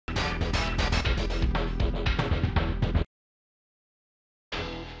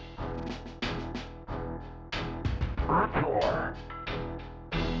Raptor.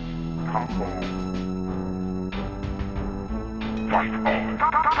 Combo. Fight on.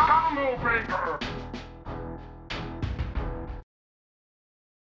 Combo breaker.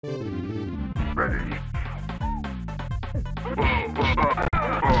 Ready.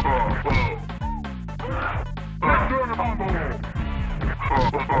 Let's do the combo.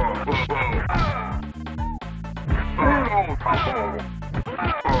 Uno combo.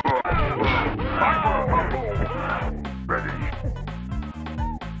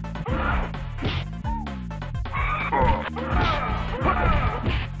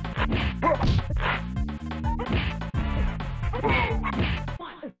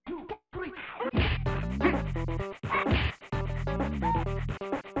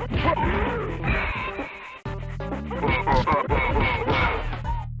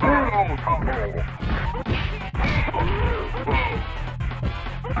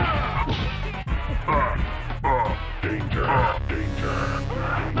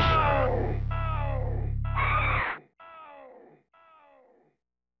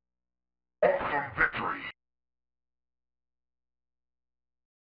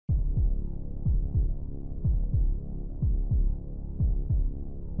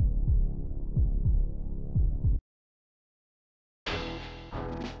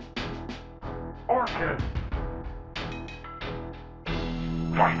 Orchid.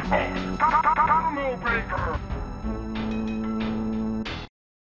 Fight on. Combo breaker.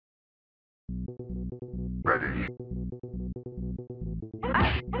 Ready.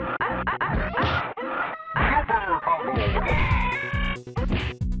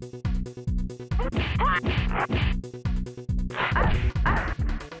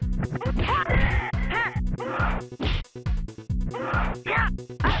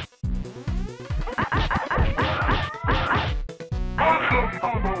 Super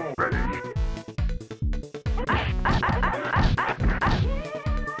combo.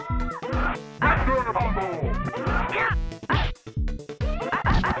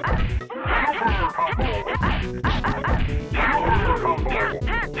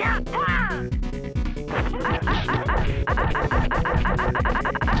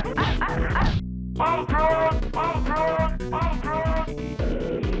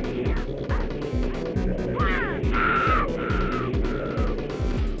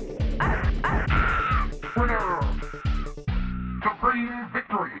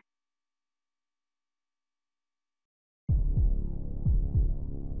 Victory!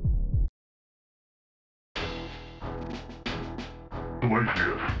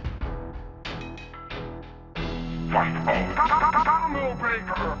 Delicious! Fight on! Combo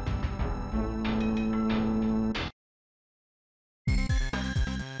breaker!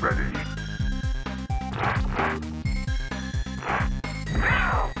 Ready?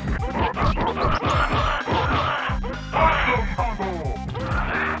 Awesome combo!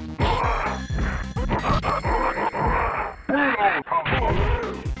 Brutal combo!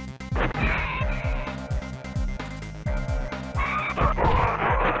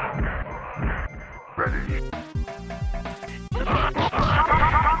 Ready?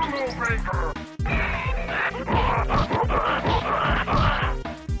 Combo breaker!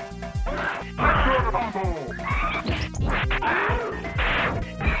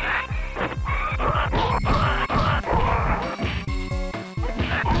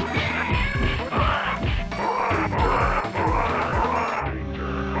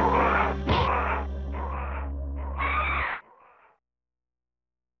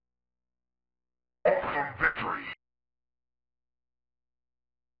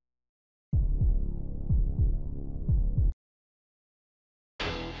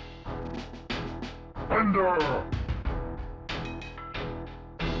 Thunder!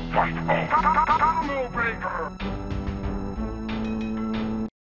 Fight on! Combo breaker!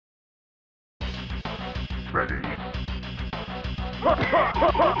 Ready?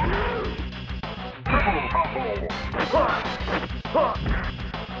 Triple combo!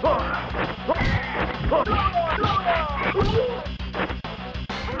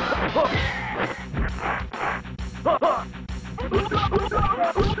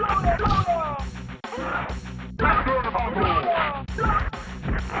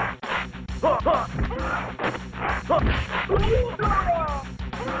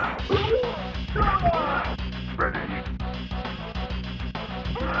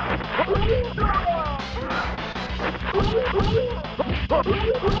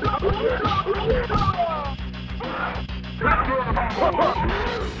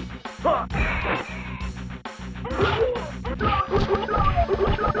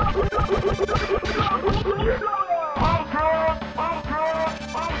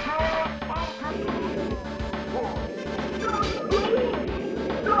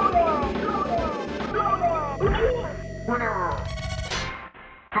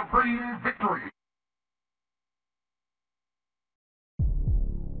 Supreme victory!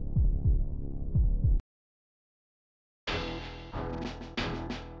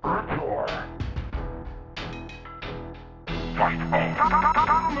 Raptor! Fight on!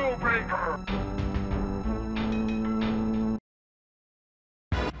 Combo breaker!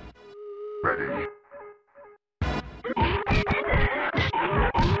 Ready?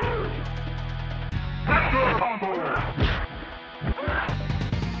 Raptor combo!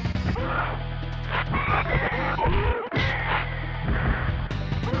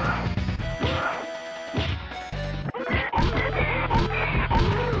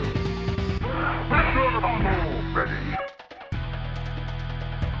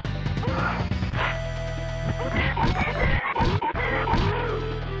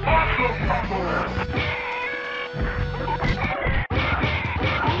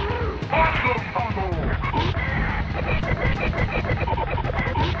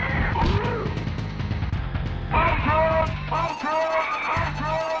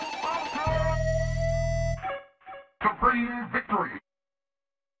 Supreme victory!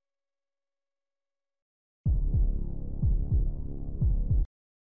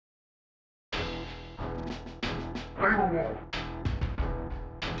 Saber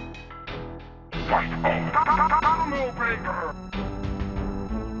Fight on! Combo breaker!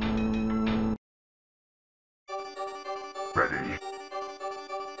 Ready?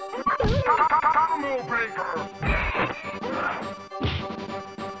 Combo breaker!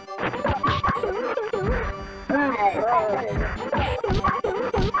 Brutal combo!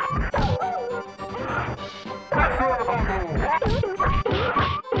 Raptor combo!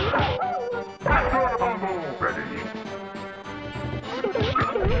 Raptor combo! Ready?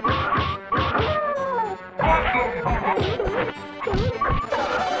 Awesome combo!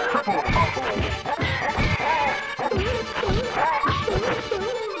 Triple combo!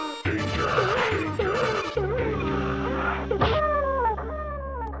 Danger!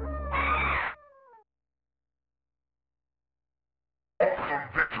 Awesome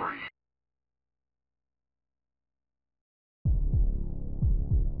victory!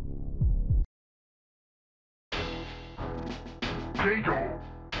 Jago!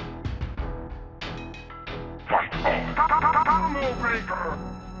 Fight on! Combo breaker!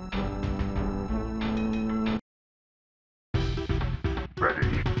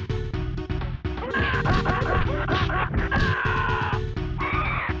 Ready?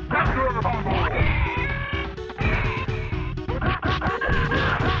 Raptor combo!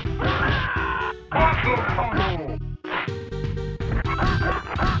 Awesome combo!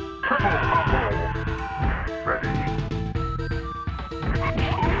 Triple combo! Ready?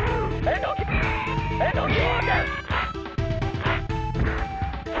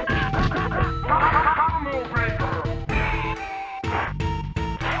 Combo breaker!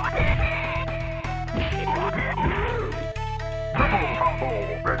 Triple combo!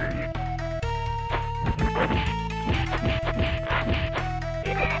 Ready?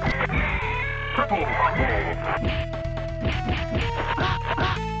 Triple combo!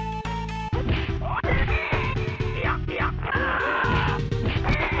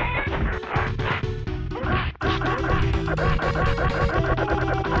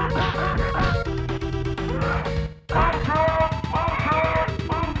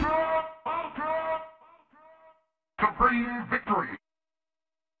 Supreme victory!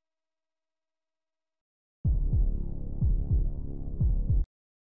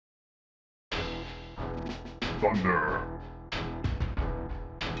 Thunder!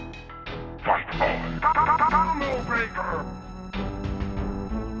 Fight on! Combo breaker!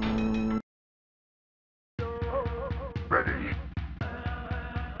 Ready?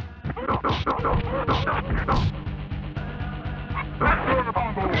 Raptor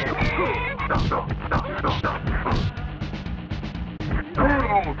combo!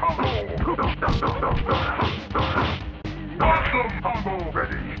 Brutal combo! Awesome combo!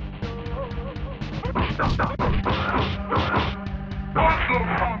 Ready? Awesome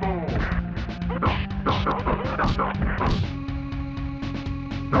combo!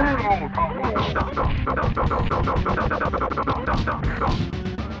 Brutal combo!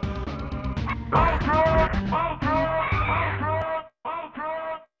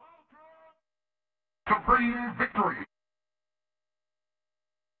 Supreme victory!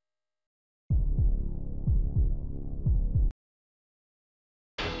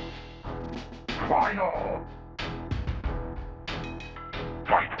 Final!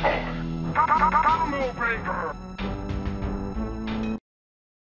 Fight on! Combo breaker!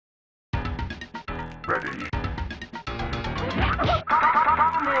 Ready?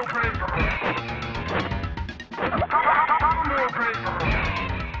 Combo breaker! Combo breaker!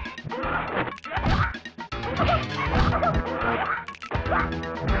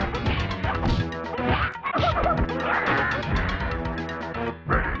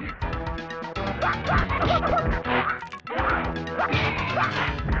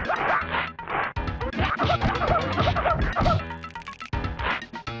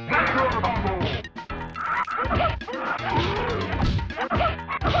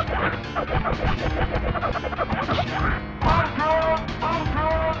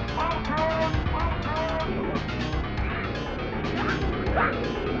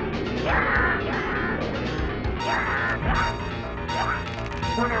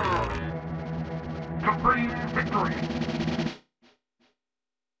 Winner! Supreme victory!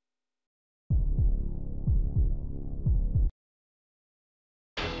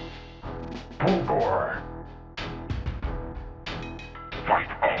 Bulgor! Fight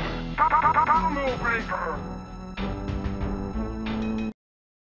on! Combo Breaker!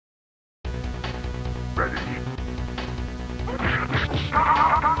 Ready?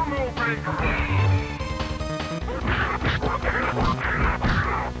 Combo Breaker!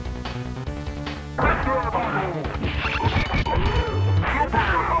 Raptor combo!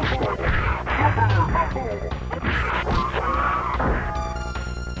 Super combo! Super combo!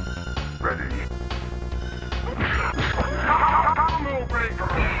 Ready? Combo Breaker!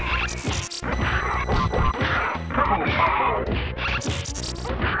 Triple combo!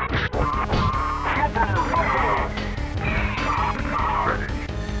 Super combo! Ready?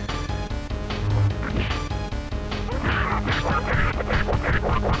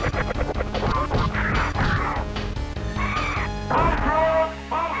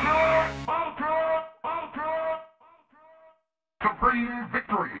 Supreme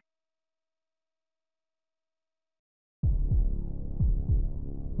victory!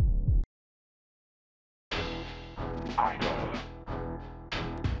 Idol.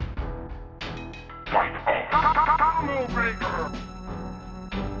 Fight on! Combo Breaker!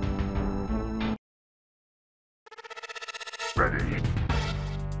 Ready?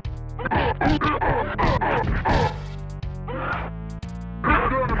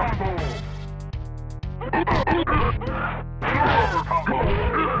 Raptor combo! Super combo!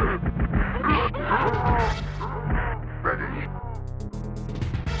 Ready?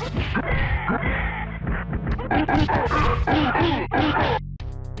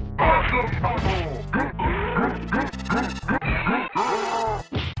 Awesome combo!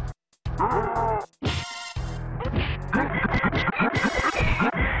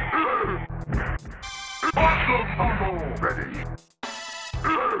 Awesome combo! Ready?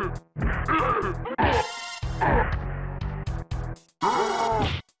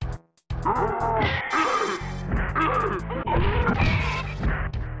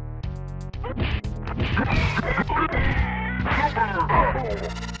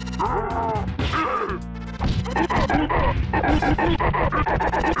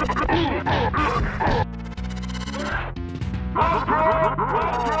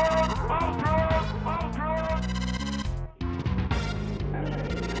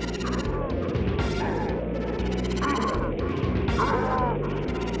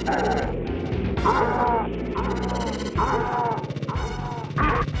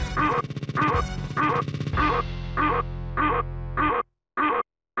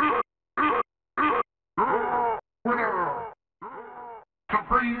 Winner!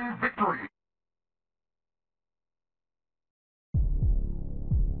 Supreme victory!